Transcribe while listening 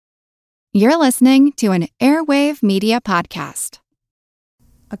You're listening to an Airwave Media Podcast.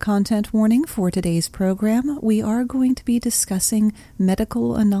 A content warning for today's program. We are going to be discussing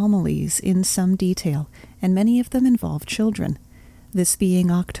medical anomalies in some detail, and many of them involve children. This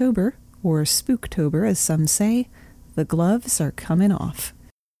being October, or Spooktober as some say, the gloves are coming off.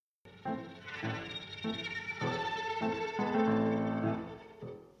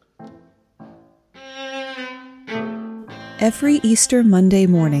 Every Easter Monday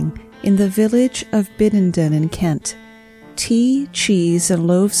morning, in the village of Biddenden in Kent, tea, cheese, and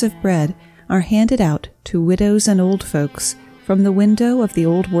loaves of bread are handed out to widows and old folks from the window of the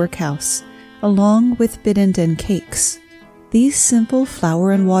old workhouse, along with Biddenden cakes. These simple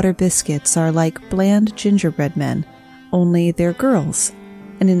flour and water biscuits are like bland gingerbread men, only they're girls,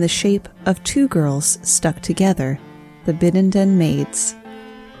 and in the shape of two girls stuck together, the Biddenden Maids.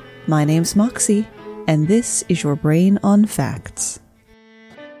 My name's Moxie, and this is your Brain on Facts.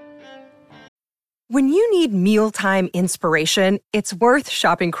 When you need mealtime inspiration, it's worth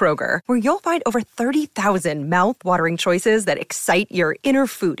shopping Kroger, where you'll find over 30,000 mouth-watering choices that excite your inner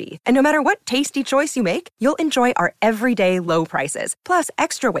foodie. And no matter what tasty choice you make, you'll enjoy our everyday low prices, plus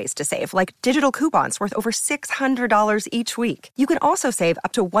extra ways to save, like digital coupons worth over $600 each week. You can also save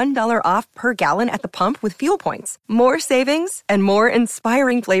up to $1 off per gallon at the pump with fuel points. More savings and more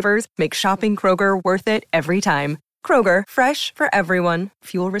inspiring flavors make shopping Kroger worth it every time. Kroger, fresh for everyone.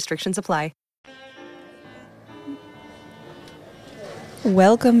 Fuel restrictions apply.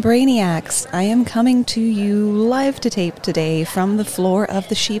 Welcome, Brainiacs. I am coming to you live to tape today from the floor of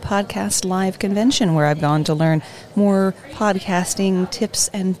the She Podcast Live convention, where I've gone to learn more podcasting tips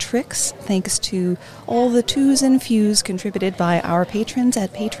and tricks, thanks to all the twos and fews contributed by our patrons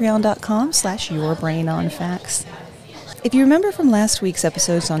at patreon.com/yourbrainonfacts. If you remember from last week's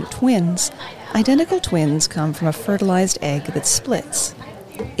episodes on twins, identical twins come from a fertilized egg that splits.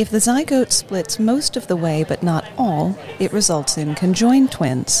 If the zygote splits most of the way but not all, it results in conjoined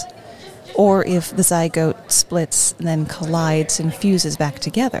twins. Or if the zygote splits and then collides and fuses back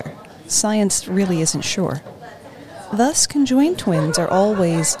together. Science really isn't sure. Thus, conjoined twins are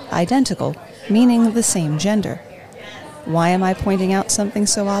always identical, meaning the same gender. Why am I pointing out something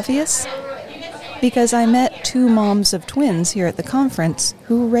so obvious? Because I met two moms of twins here at the conference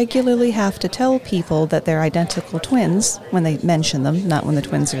who regularly have to tell people that they're identical twins, when they mention them, not when the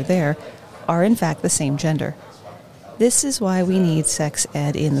twins are there, are in fact the same gender. This is why we need sex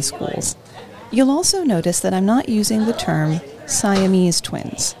ed in the schools. You'll also notice that I'm not using the term Siamese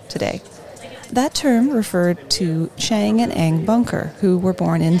twins today. That term referred to Chang and Eng Bunker, who were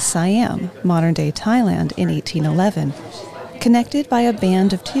born in Siam, modern-day Thailand, in 1811, connected by a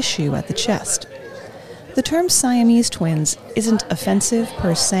band of tissue at the chest. The term Siamese twins isn't offensive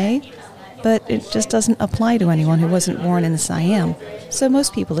per se, but it just doesn't apply to anyone who wasn't born in Siam, so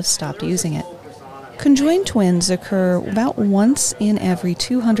most people have stopped using it. Conjoined twins occur about once in every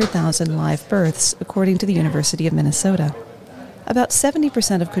 200,000 live births, according to the University of Minnesota. About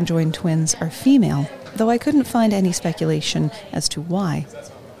 70% of conjoined twins are female, though I couldn't find any speculation as to why.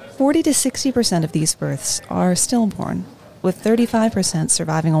 40 to 60% of these births are stillborn, with 35%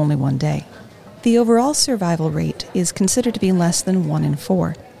 surviving only one day. The overall survival rate is considered to be less than 1 in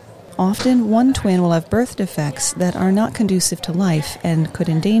 4. Often, one twin will have birth defects that are not conducive to life and could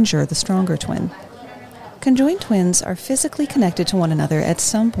endanger the stronger twin. Conjoined twins are physically connected to one another at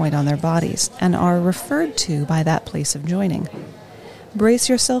some point on their bodies and are referred to by that place of joining. Brace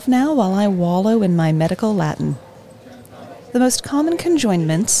yourself now while I wallow in my medical Latin. The most common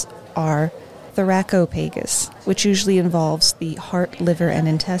conjoinments are thoracopagus, which usually involves the heart, liver, and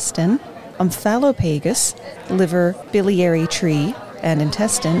intestine; omphallopagus, liver, biliary tree, and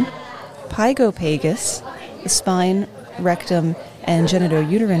intestine; pygopagus, the spine, rectum, and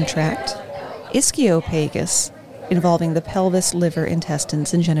genitouterine tract; ischiopagus, involving the pelvis, liver,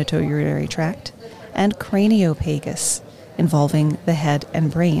 intestines, and genitourinary tract; and craniopagus, involving the head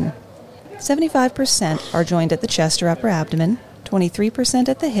and brain. 75% are joined at the chest or upper abdomen, 23%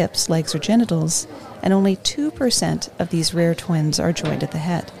 at the hips, legs, or genitals, and only 2% of these rare twins are joined at the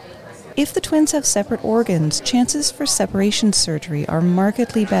head. If the twins have separate organs, chances for separation surgery are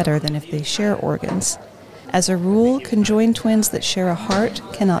markedly better than if they share organs. As a rule, conjoined twins that share a heart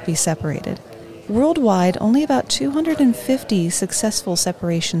cannot be separated. Worldwide, only about 250 successful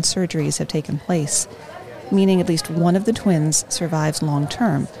separation surgeries have taken place, meaning at least one of the twins survives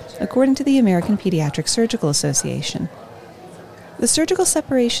long-term, according to the American Pediatric Surgical Association. The surgical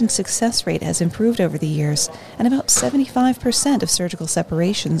separation success rate has improved over the years, and about 75% of surgical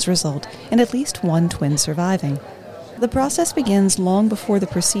separations result in at least one twin surviving. The process begins long before the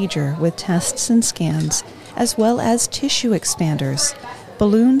procedure with tests and scans, as well as tissue expanders,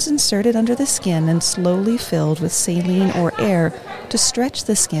 balloons inserted under the skin and slowly filled with saline or air to stretch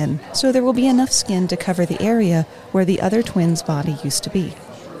the skin so there will be enough skin to cover the area where the other twin's body used to be.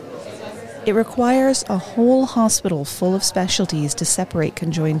 It requires a whole hospital full of specialties to separate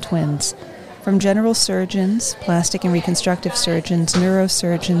conjoined twins, from general surgeons, plastic and reconstructive surgeons,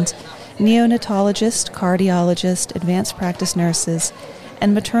 neurosurgeons, neonatologists, cardiologists, advanced practice nurses,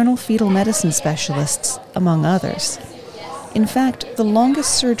 and maternal fetal medicine specialists, among others. In fact, the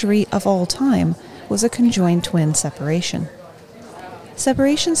longest surgery of all time was a conjoined twin separation.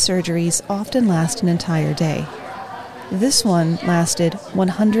 Separation surgeries often last an entire day. This one lasted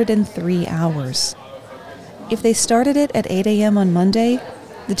 103 hours. If they started it at 8 a.m. on Monday,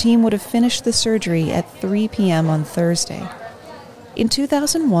 the team would have finished the surgery at 3 p.m. on Thursday. In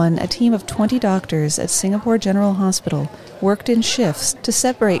 2001, a team of 20 doctors at Singapore General Hospital worked in shifts to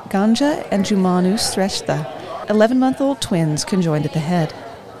separate Ganja and Jumanu Shrestha, 11-month-old twins conjoined at the head.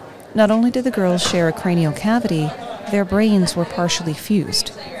 Not only did the girls share a cranial cavity, their brains were partially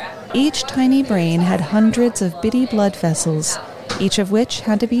fused. Each tiny brain had hundreds of bitty blood vessels, each of which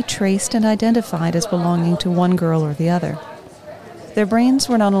had to be traced and identified as belonging to one girl or the other. Their brains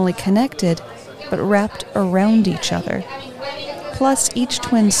were not only connected, but wrapped around each other. Plus, each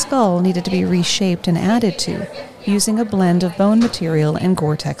twin's skull needed to be reshaped and added to, using a blend of bone material and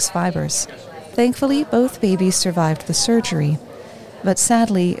Gore-Tex fibers. Thankfully, both babies survived the surgery, but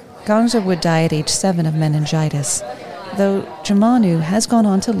sadly, Ganja would die at age 7 of meningitis, though Jumanu has gone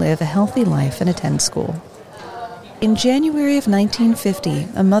on to live a healthy life and attend school. In January of 1950,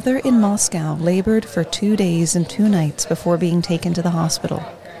 a mother in Moscow labored for 2 days and 2 nights before being taken to the hospital.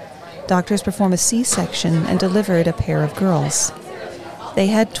 Doctors performed a C-section and delivered a pair of girls. They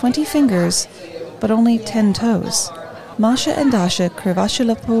had 20 fingers, but only 10 toes. Masha and Dasha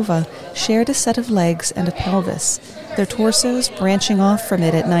Krivashilapova shared a set of legs and a pelvis, their torsos branching off from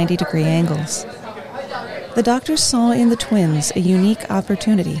it at 90-degree angles. The doctors saw in the twins a unique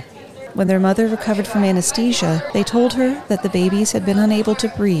opportunity. When their mother recovered from anesthesia, they told her that the babies had been unable to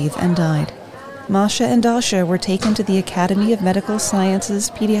breathe and died. Masha and Dasha were taken to the Academy of Medical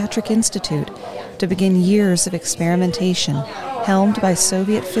Sciences Pediatric Institute to begin years of experimentation, helmed by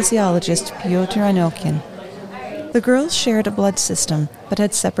Soviet physiologist Pyotr Anokhin. The girls shared a blood system, but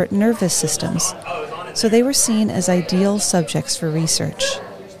had separate nervous systems, so they were seen as ideal subjects for research.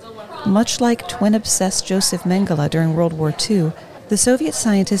 Much like twin-obsessed Joseph Mengele during World War II, the Soviet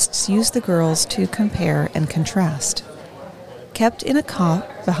scientists used the girls to compare and contrast. Kept in a cot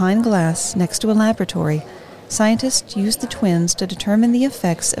behind glass next to a laboratory, scientists used the twins to determine the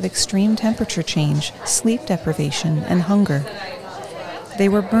effects of extreme temperature change, sleep deprivation, and hunger. They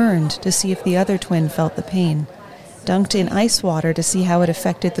were burned to see if the other twin felt the pain, dunked in ice water to see how it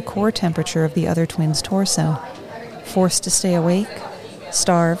affected the core temperature of the other twin's torso, forced to stay awake,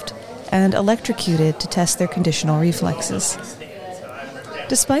 starved, and electrocuted to test their conditional reflexes.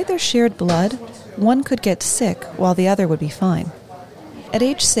 Despite their shared blood, one could get sick while the other would be fine. At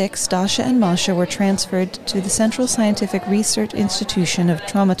age 6, Dasha and Masha were transferred to the Central Scientific Research Institution of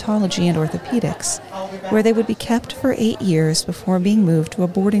Traumatology and Orthopedics, where they would be kept for 8 years before being moved to a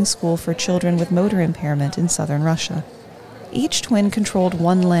boarding school for children with motor impairment in southern Russia. Each twin controlled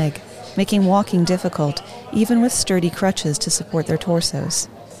one leg, making walking difficult, even with sturdy crutches to support their torsos.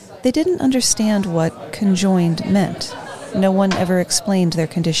 They didn't understand what conjoined meant. No one ever explained their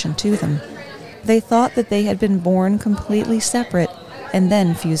condition to them. They thought that they had been born completely separate and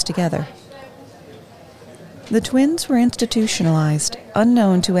then fused together. The twins were institutionalized,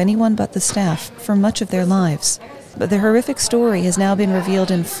 unknown to anyone but the staff, for much of their lives. But their horrific story has now been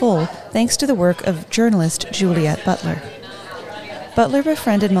revealed in full thanks to the work of journalist Juliet Butler. Butler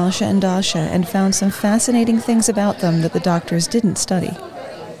befriended Masha and Dasha and found some fascinating things about them that the doctors didn't study.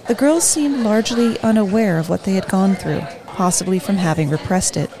 The girls seemed largely unaware of what they had gone through, possibly from having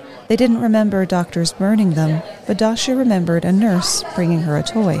repressed it. They didn't remember doctors burning them, but Dasha remembered a nurse bringing her a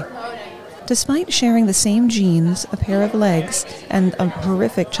toy. Despite sharing the same genes, a pair of legs, and a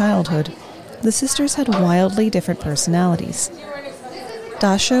horrific childhood, the sisters had wildly different personalities.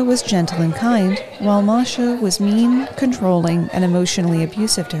 Dasha was gentle and kind, while Masha was mean, controlling, and emotionally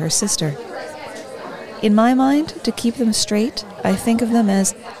abusive to her sister. In my mind, to keep them straight, I think of them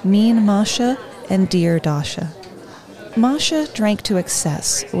as mean Masha and dear Dasha. Masha drank to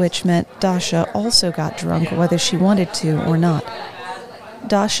excess, which meant Dasha also got drunk whether she wanted to or not.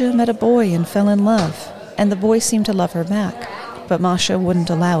 Dasha met a boy and fell in love, and the boy seemed to love her back, but Masha wouldn't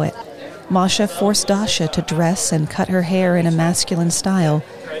allow it. Masha forced Dasha to dress and cut her hair in a masculine style,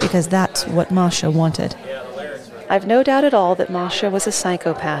 because that's what Masha wanted. I've no doubt at all that Masha was a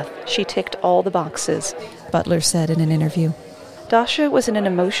psychopath. She ticked all the boxes, Butler said in an interview. Dasha was in an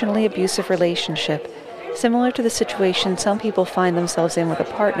emotionally abusive relationship, similar to the situation some people find themselves in with a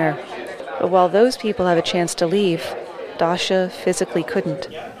partner. But while those people have a chance to leave, Dasha physically couldn't.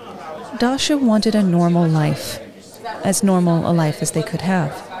 Dasha wanted a normal life, as normal a life as they could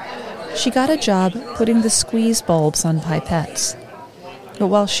have. She got a job putting the squeeze bulbs on pipettes. But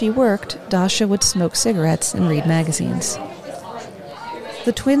while she worked, Dasha would smoke cigarettes and read magazines.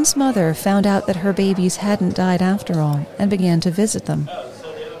 The twins' mother found out that her babies hadn't died after all and began to visit them.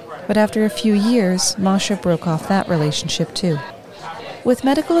 But after a few years, Masha broke off that relationship too. With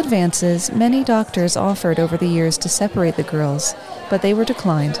medical advances, many doctors offered over the years to separate the girls, but they were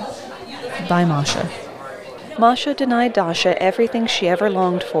declined by Masha. Masha denied Dasha everything she ever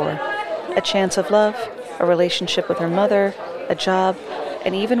longed for: a chance of love, a relationship with her mother, a job,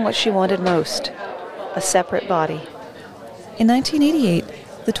 and even what she wanted most, a separate body. In 1988,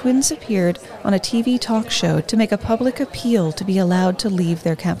 the twins appeared on a TV talk show to make a public appeal to be allowed to leave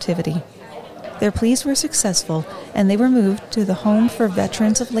their captivity. Their pleas were successful, and they were moved to the Home for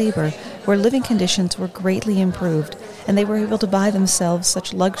Veterans of Labor, where living conditions were greatly improved, and they were able to buy themselves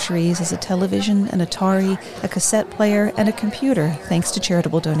such luxuries as a television, an Atari, a cassette player, and a computer, thanks to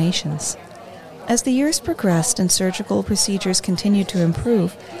charitable donations. As the years progressed and surgical procedures continued to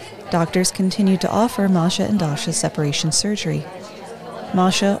improve, doctors continued to offer Masha and Dasha separation surgery.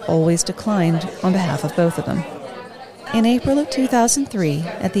 Masha always declined on behalf of both of them. In April of 2003,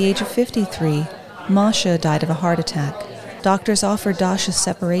 at the age of 53, Masha died of a heart attack. Doctors offered Dasha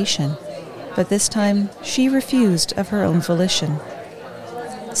separation, but this time she refused of her own volition.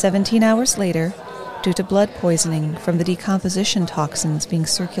 17 hours later, due to blood poisoning from the decomposition toxins being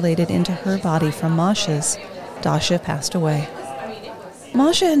circulated into her body from Masha's, Dasha passed away.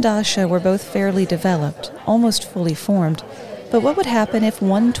 Masha and Dasha were both fairly developed, almost fully formed, but what would happen if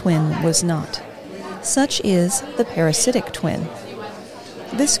one twin was not? Such is the parasitic twin.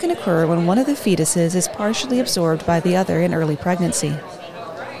 This can occur when one of the fetuses is partially absorbed by the other in early pregnancy.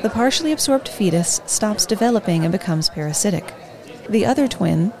 The partially absorbed fetus stops developing and becomes parasitic. The other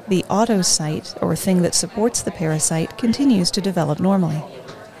twin, the autocyte, or thing that supports the parasite, continues to develop normally.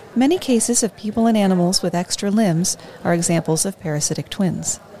 Many cases of people and animals with extra limbs are examples of parasitic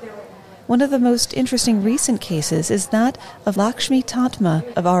twins. One of the most interesting recent cases is that of Lakshmi Tatma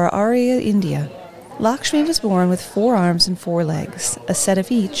of Araria, India. Lakshmi was born with 4 arms and 4 legs, a set of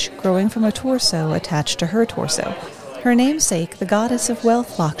each growing from a torso attached to her torso. Her namesake, the goddess of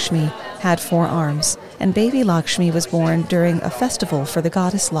wealth Lakshmi, had 4 arms, and baby Lakshmi was born during a festival for the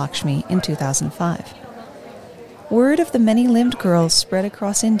goddess Lakshmi in 2005. Word of the many-limbed girl spread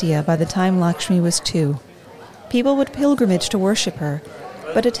across India by the time Lakshmi was 2. People would pilgrimage to worship her,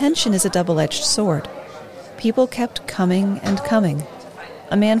 but attention is a double-edged sword. People kept coming and coming.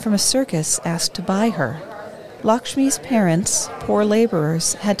 A man from a circus asked to buy her. Lakshmi's parents, poor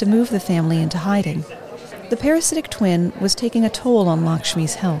laborers, had to move the family into hiding. The parasitic twin was taking a toll on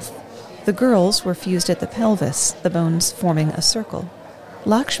Lakshmi's health. The girls were fused at the pelvis, the bones forming a circle.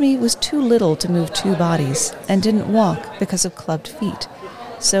 Lakshmi was too little to move 2 bodies and didn't walk because of clubbed feet,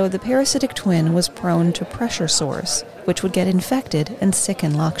 so the parasitic twin was prone to pressure sores, which would get infected and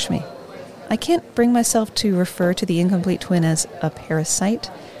sicken Lakshmi. I can't bring myself to refer to the incomplete twin as a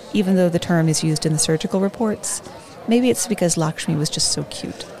parasite, even though the term is used in the surgical reports. Maybe it's because Lakshmi was just so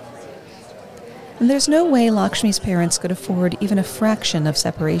cute. And there's no way Lakshmi's parents could afford even a fraction of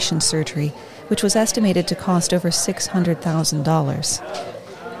separation surgery, which was estimated to cost over $600,000.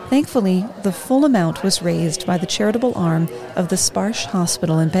 Thankfully, the full amount was raised by the charitable arm of the Sparsh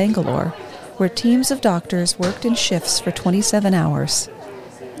Hospital in Bangalore, where teams of doctors worked in shifts for 27 hours.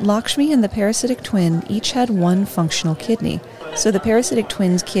 Lakshmi and the parasitic twin each had 1 functional kidney, so the parasitic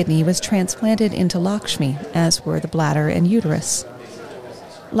twin's kidney was transplanted into Lakshmi, as were the bladder and uterus.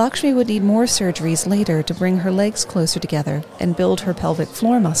 Lakshmi would need more surgeries later to bring her legs closer together and build her pelvic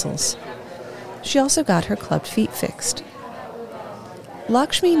floor muscles. She also got her clubbed feet fixed.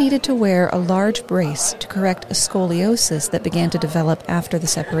 Lakshmi needed to wear a large brace to correct a scoliosis that began to develop after the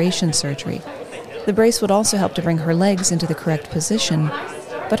separation surgery. The brace would also help to bring her legs into the correct position,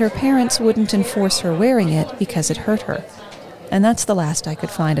 but her parents wouldn't enforce her wearing it because it hurt her. And that's the last I could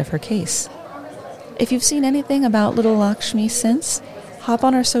find of her case. If you've seen anything about little Lakshmi since, hop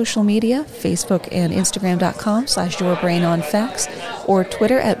on our social media, Facebook and Instagram.com/YourBrainOnFacts, or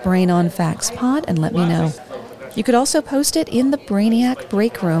Twitter @BrainOnFactsPod, and let me know. You could also post it in the Brainiac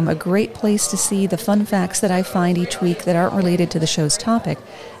Break Room, a great place to see the fun facts that I find each week that aren't related to the show's topic,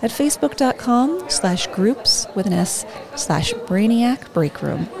 at Facebook.com/groups/Brainiac Break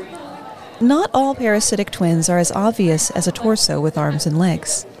Room. Not all parasitic twins are as obvious as a torso with arms and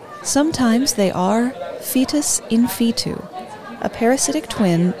legs. Sometimes they are fetus in fetu. a parasitic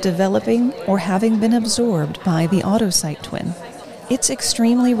twin developing or having been absorbed by the autocyte twin. It's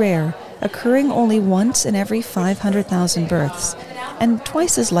extremely rare, occurring only once in every 500,000 births, and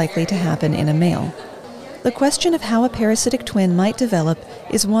twice as likely to happen in a male. The question of how a parasitic twin might develop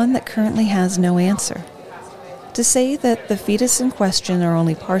is one that currently has no answer. To say that the fetus in question are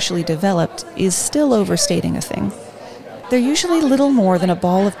only partially developed is still overstating a thing. They're usually little more than a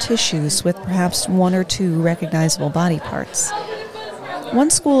ball of tissues with perhaps one or two recognizable body parts. One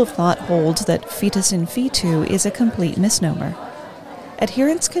school of thought holds that fetus in fetu is a complete misnomer.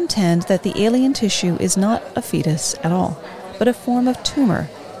 Adherents contend that the alien tissue is not a fetus at all, but a form of tumor,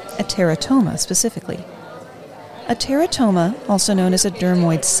 a teratoma specifically. A teratoma, also known as a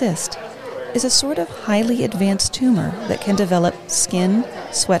dermoid cyst, is a sort of highly advanced tumor that can develop skin,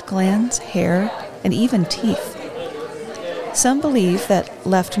 sweat glands, hair, and even teeth. Some believe that,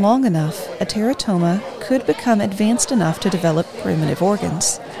 left long enough, a teratoma could become advanced enough to develop primitive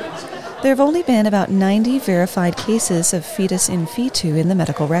organs. There have only been about 90 verified cases of fetus in fetu in the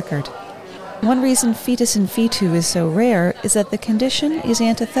medical record. One reason fetus in fetu is so rare is that the condition is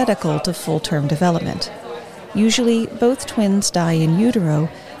antithetical to full-term development. Usually, both twins die in utero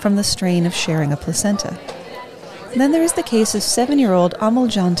from the strain of sharing a placenta. Then there is the case of 7-year-old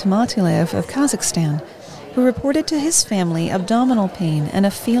Amoljan Tamatilev of Kazakhstan, who reported to his family abdominal pain and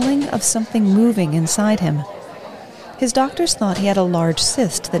a feeling of something moving inside him. His doctors thought he had a large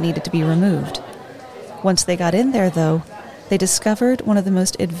cyst that needed to be removed. Once they got in there, though, they discovered one of the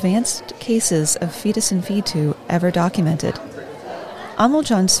most advanced cases of fetus in fetu ever documented.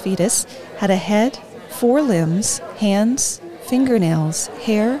 Amoljan's fetus had a head, 4 limbs, hands, fingernails,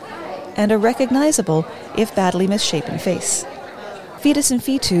 hair, and a recognizable, if badly misshapen, face. Fetus in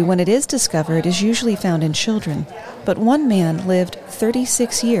fetu, when it is discovered, is usually found in children, but one man lived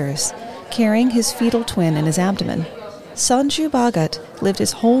 36 years, carrying his fetal twin in his abdomen. Sanju Bhagat lived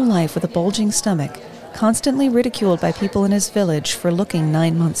his whole life with a bulging stomach, constantly ridiculed by people in his village for looking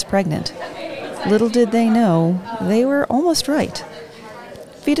 9 months pregnant. Little did they know, they were almost right.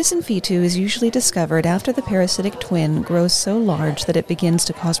 Fetus in fetu is usually discovered after the parasitic twin grows so large that it begins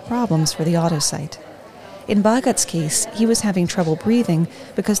to cause problems for the autocyte. In Bhagat's case, he was having trouble breathing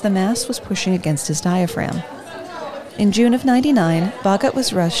because the mass was pushing against his diaphragm. In June of '99, Bhagat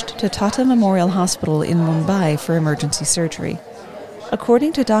was rushed to Tata Memorial Hospital in Mumbai for emergency surgery.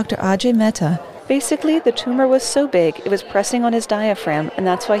 According to Dr. Ajay Mehta, basically the tumor was so big it was pressing on his diaphragm, and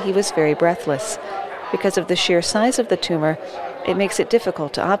that's why he was very breathless. Because of the sheer size of the tumor, it makes it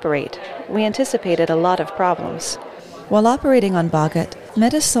difficult to operate. We anticipated a lot of problems. While operating on Bhagat,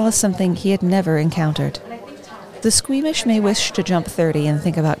 Mehta saw something he had never encountered. The squeamish may wish to jump 30 and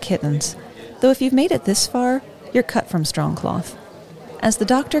think about kittens, though if you've made it this far, you're cut from strong cloth. As the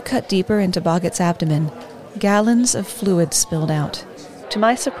doctor cut deeper into Bhagat's abdomen, gallons of fluid spilled out. To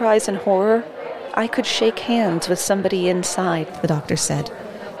my surprise and horror, I could shake hands with somebody inside, the doctor said.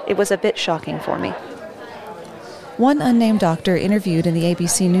 It was a bit shocking for me. One unnamed doctor interviewed in the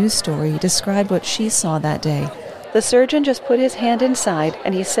ABC News story described what she saw that day. The surgeon just put his hand inside,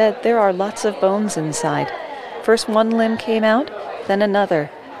 and he said there are lots of bones inside. First one limb came out, then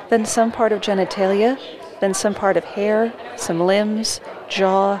another, then some part of genitalia, then some part of hair, some limbs,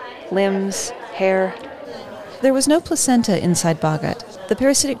 jaw, limbs, hair. There was no placenta inside Bhagat. The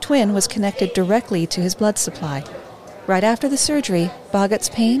parasitic twin was connected directly to his blood supply. Right after the surgery, Bhagat's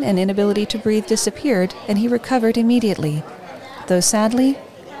pain and inability to breathe disappeared, and he recovered immediately. Though sadly,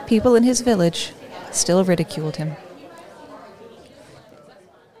 people in his village still ridiculed him.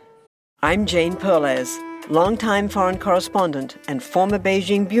 I'm Jane Perlez, longtime foreign correspondent and former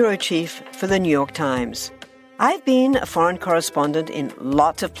Beijing bureau chief for the New York Times. I've been a foreign correspondent in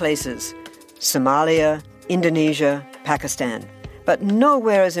lots of places: Somalia, Indonesia, Pakistan, but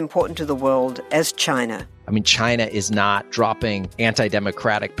nowhere as important to the world as China. I mean, China is not dropping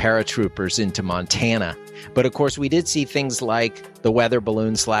anti-democratic paratroopers into Montana. But of course, we did see things like the weather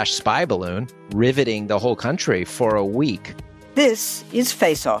balloon/spy balloon riveting the whole country for a week. This is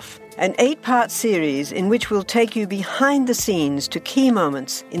Face Off, an 8-part series in which we'll take you behind the scenes to key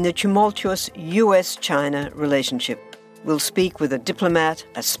moments in the tumultuous U.S.-China relationship. We'll speak with a diplomat,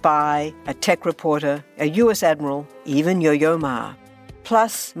 a spy, a tech reporter, a U.S. admiral, even Yo-Yo Ma.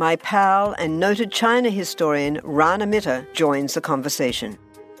 Plus, my pal and noted China historian Rana Mitter joins the conversation.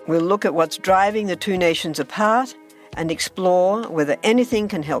 We'll look at what's driving the two nations apart and explore whether anything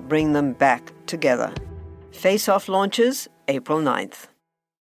can help bring them back together. Face Off launches April 9th.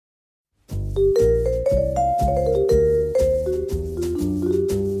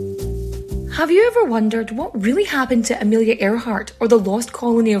 Have you ever wondered what really happened to Amelia Earhart or the lost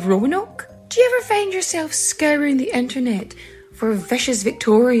colony of Roanoke? Do you ever find yourself scouring the internet for vicious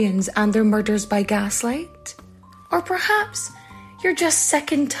Victorians and their murders by gaslight? Or perhaps you're just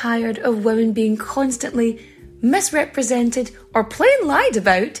sick and tired of women being constantly misrepresented or plain lied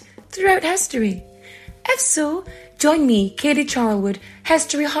about throughout history? If so, join me, Katie Charlwood,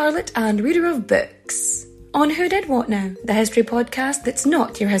 history harlot and reader of books, on Who Did What Now, the history podcast that's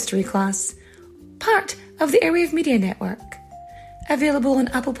not your history class. Part of the Airwave Media Network. Available on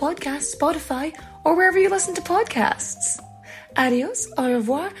Apple Podcasts, Spotify, or wherever you listen to podcasts. Adios, au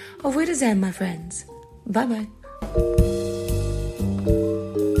revoir, au revoir, my friends. Bye-bye.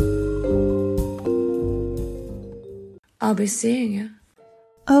 I'll be seeing you.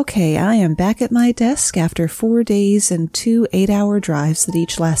 Okay, I am back at my desk after 4 days and 2 8-hour drives that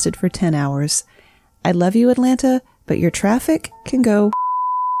each lasted for 10 hours. I love you, Atlanta, but your traffic can go.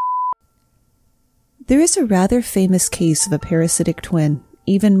 There is a rather famous case of a parasitic twin,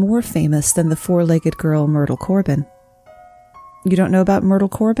 even more famous than the four-legged girl Myrtle Corbin. You don't know about Myrtle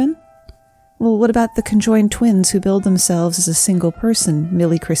Corbin? Well, what about the conjoined twins who billed themselves as a single person,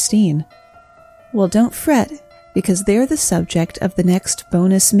 Millie Christine? Well, don't fret, because they're the subject of the next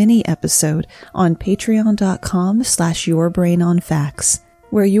bonus mini episode on patreon.com/yourbrainonfacts,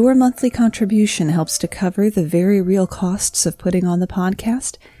 where your monthly contribution helps to cover the very real costs of putting on the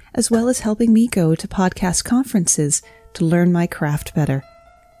podcast, as well as helping me go to podcast conferences to learn my craft better.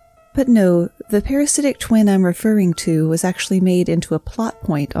 But no, the parasitic twin I'm referring to was actually made into a plot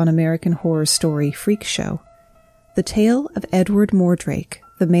point on American Horror Story Freak Show. The tale of Edward Mordrake,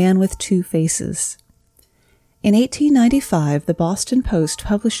 the man with two faces. In 1895, the Boston Post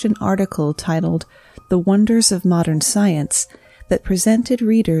published an article titled The Wonders of Modern Science that presented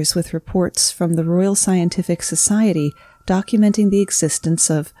readers with reports from the Royal Scientific Society documenting the existence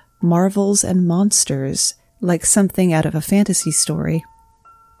of marvels and monsters, like something out of a fantasy story.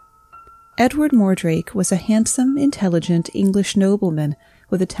 Edward Mordrake was a handsome, intelligent English nobleman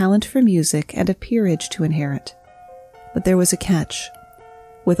with a talent for music and a peerage to inherit. But there was a catch.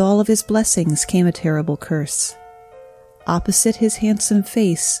 With all of his blessings came a terrible curse. Opposite his handsome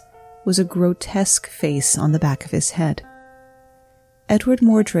face was a grotesque face on the back of his head. Edward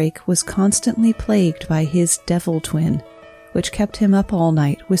Mordrake was constantly plagued by his devil twin, which kept him up all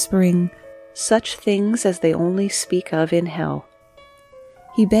night whispering such things as they only speak of in hell.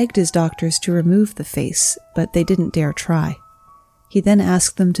 He begged his doctors to remove the face, but they didn't dare try. He then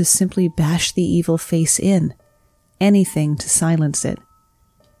asked them to simply bash the evil face in, anything to silence it.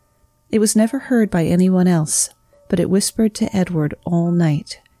 It was never heard by anyone else, but it whispered to Edward all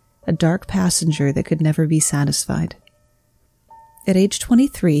night, a dark passenger that could never be satisfied. At age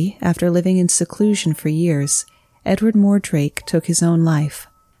 23, after living in seclusion for years, Edward Mordrake took his own life,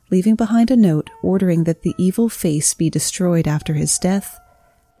 leaving behind a note ordering that the evil face be destroyed after his death,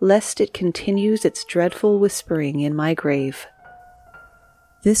 lest it continues its dreadful whispering in my grave.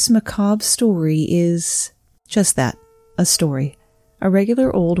 This macabre story is just that, a story, a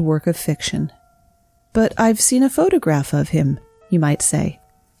regular old work of fiction. But I've seen a photograph of him, you might say.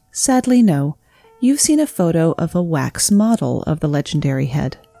 Sadly, no. You've seen a photo of a wax model of the legendary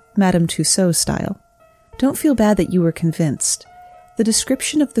head, Madame Tussauds style. Don't feel bad that you were convinced. The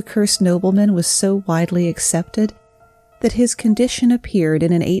description of the cursed nobleman was so widely accepted that his condition appeared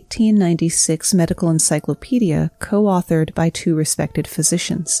in an 1896 medical encyclopedia co-authored by two respected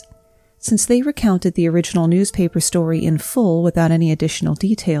physicians. Since they recounted the original newspaper story in full without any additional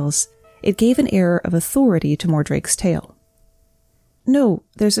details, it gave an air of authority to Mordrake's tale. No,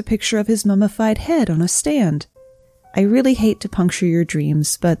 there's a picture of his mummified head on a stand. I really hate to puncture your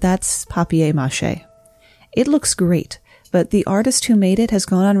dreams, but that's papier-mâché. It looks great, but the artist who made it has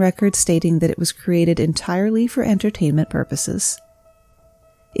gone on record stating that it was created entirely for entertainment purposes.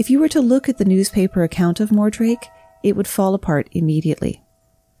 If you were to look at the newspaper account of Mordrake, it would fall apart immediately.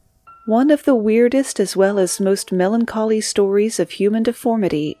 One of the weirdest as well as most melancholy stories of human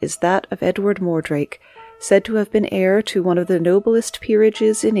deformity is that of Edward Mordrake, said to have been heir to one of the noblest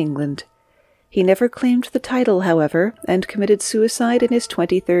peerages in England. He never claimed the title, however, and committed suicide in his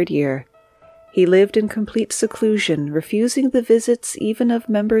 23rd year. He lived in complete seclusion, refusing the visits even of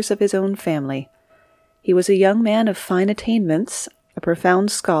members of his own family. He was a young man of fine attainments, a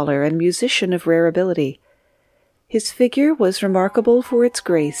profound scholar and musician of rare ability. His figure was remarkable for its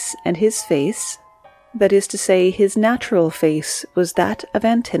grace, and his face, that is to say, his natural face, was that of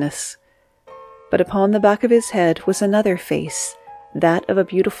Antinous. But upon the back of his head was another face, that of a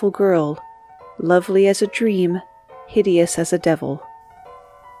beautiful girl, lovely as a dream, hideous as a devil.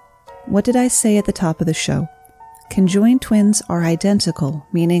 What did I say at the top of the show? Conjoined twins are identical,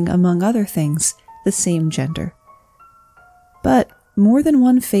 meaning, among other things, the same gender. But more than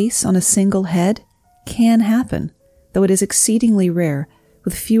one face on a single head can happen, though it is exceedingly rare,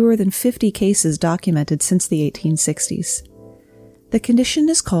 with fewer than 50 cases documented since the 1860s. The condition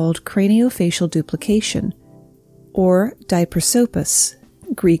is called craniofacial duplication, or diprosopis,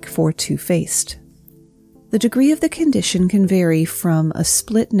 Greek for two-faced. The degree of the condition can vary from a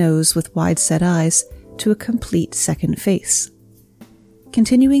split nose with wide-set eyes to a complete second face.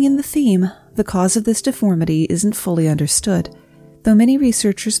 Continuing in the theme, the cause of this deformity isn't fully understood, though many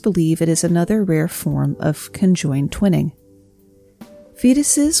researchers believe it is another rare form of conjoined twinning.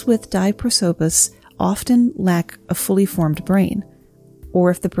 Fetuses with diprosopis often lack a fully formed brain, or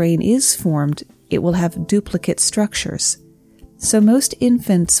if the brain is formed, it will have duplicate structures. So most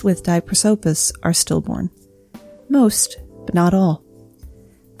infants with diprosopis are stillborn. Most, but not all.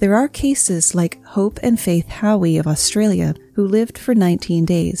 There are cases like Hope and Faith Howie of Australia, who lived for 19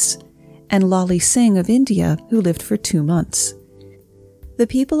 days, and Lali Singh of India, who lived for 2 months. The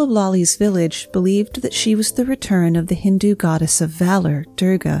people of Lali's village believed that she was the return of the Hindu goddess of valor,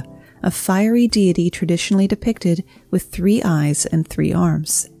 Durga, a fiery deity traditionally depicted with 3 eyes and 3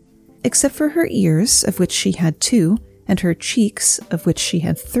 arms. Except for her ears, of which she had 2, and her cheeks, of which she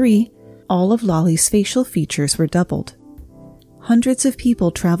had 3, all of Lali's facial features were doubled. Hundreds of people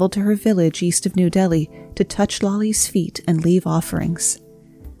traveled to her village east of New Delhi to touch Lali's feet and leave offerings.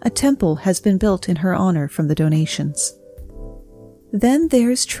 A temple has been built in her honor from the donations. Then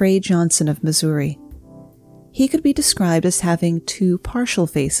there's Trey Johnson of Missouri. He could be described as having 2 partial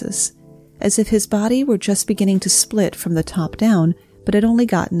faces, as if his body were just beginning to split from the top down, but had only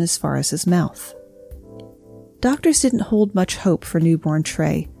gotten as far as his mouth. Doctors didn't hold much hope for newborn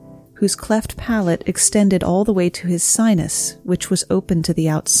Trey, whose cleft palate extended all the way to his sinus, which was open to the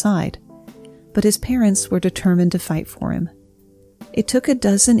outside, but his parents were determined to fight for him. It took a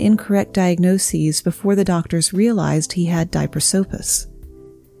dozen incorrect diagnoses before the doctors realized he had diprosopis.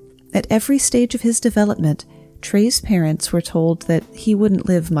 At every stage of his development, Trey's parents were told that he wouldn't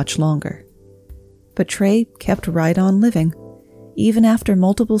live much longer. But Trey kept right on living, even after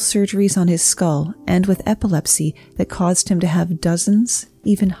multiple surgeries on his skull and with epilepsy that caused him to have dozens,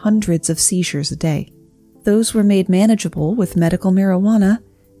 even hundreds of seizures a day. Those were made manageable with medical marijuana,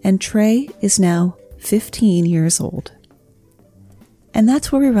 and Trey is now 15 years old. And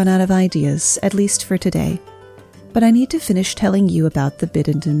that's where we run out of ideas, at least for today. But I need to finish telling you about the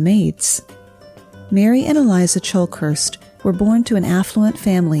Biddenden Maids. Mary and Eliza Chulkhurst were born to an affluent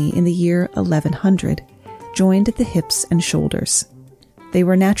family in the year 1100, joined at the hips and shoulders. They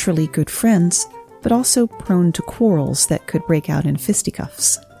were naturally good friends, but also prone to quarrels that could break out in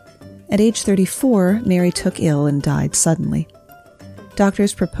fisticuffs. At age 34, Mary took ill and died suddenly.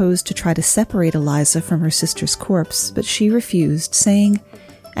 Doctors proposed to try to separate Eliza from her sister's corpse, but she refused, saying,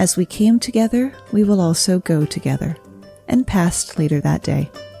 "As we came together, we will also go together," and passed later that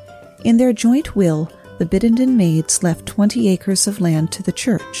day. In their joint will, the Biddenden Maids left 20 acres of land to the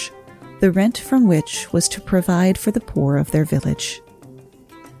church, the rent from which was to provide for the poor of their village.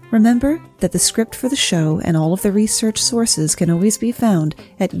 Remember that the script for the show and all of the research sources can always be found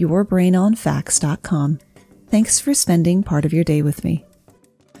at yourbrainonfacts.com. Thanks for spending part of your day with me.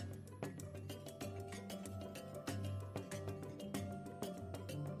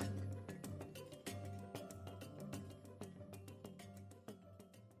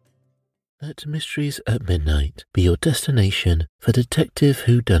 Let Mysteries at Midnight be your destination for detective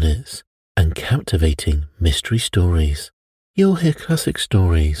whodunits and captivating mystery stories. You'll hear classic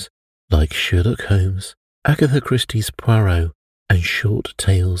stories like Sherlock Holmes, Agatha Christie's Poirot, and short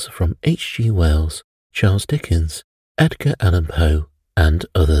tales from H.G. Wells, Charles Dickens, Edgar Allan Poe, and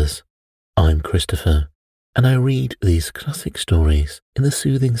others. I'm Christopher, and I read these classic stories in the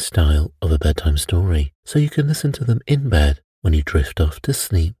soothing style of a bedtime story, so you can listen to them in bed when you drift off to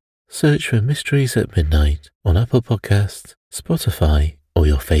sleep. Search for Mysteries at Midnight on Apple Podcasts, Spotify, or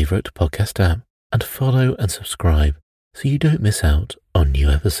your favourite podcast app, and follow and subscribe so you don't miss out on new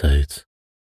episodes.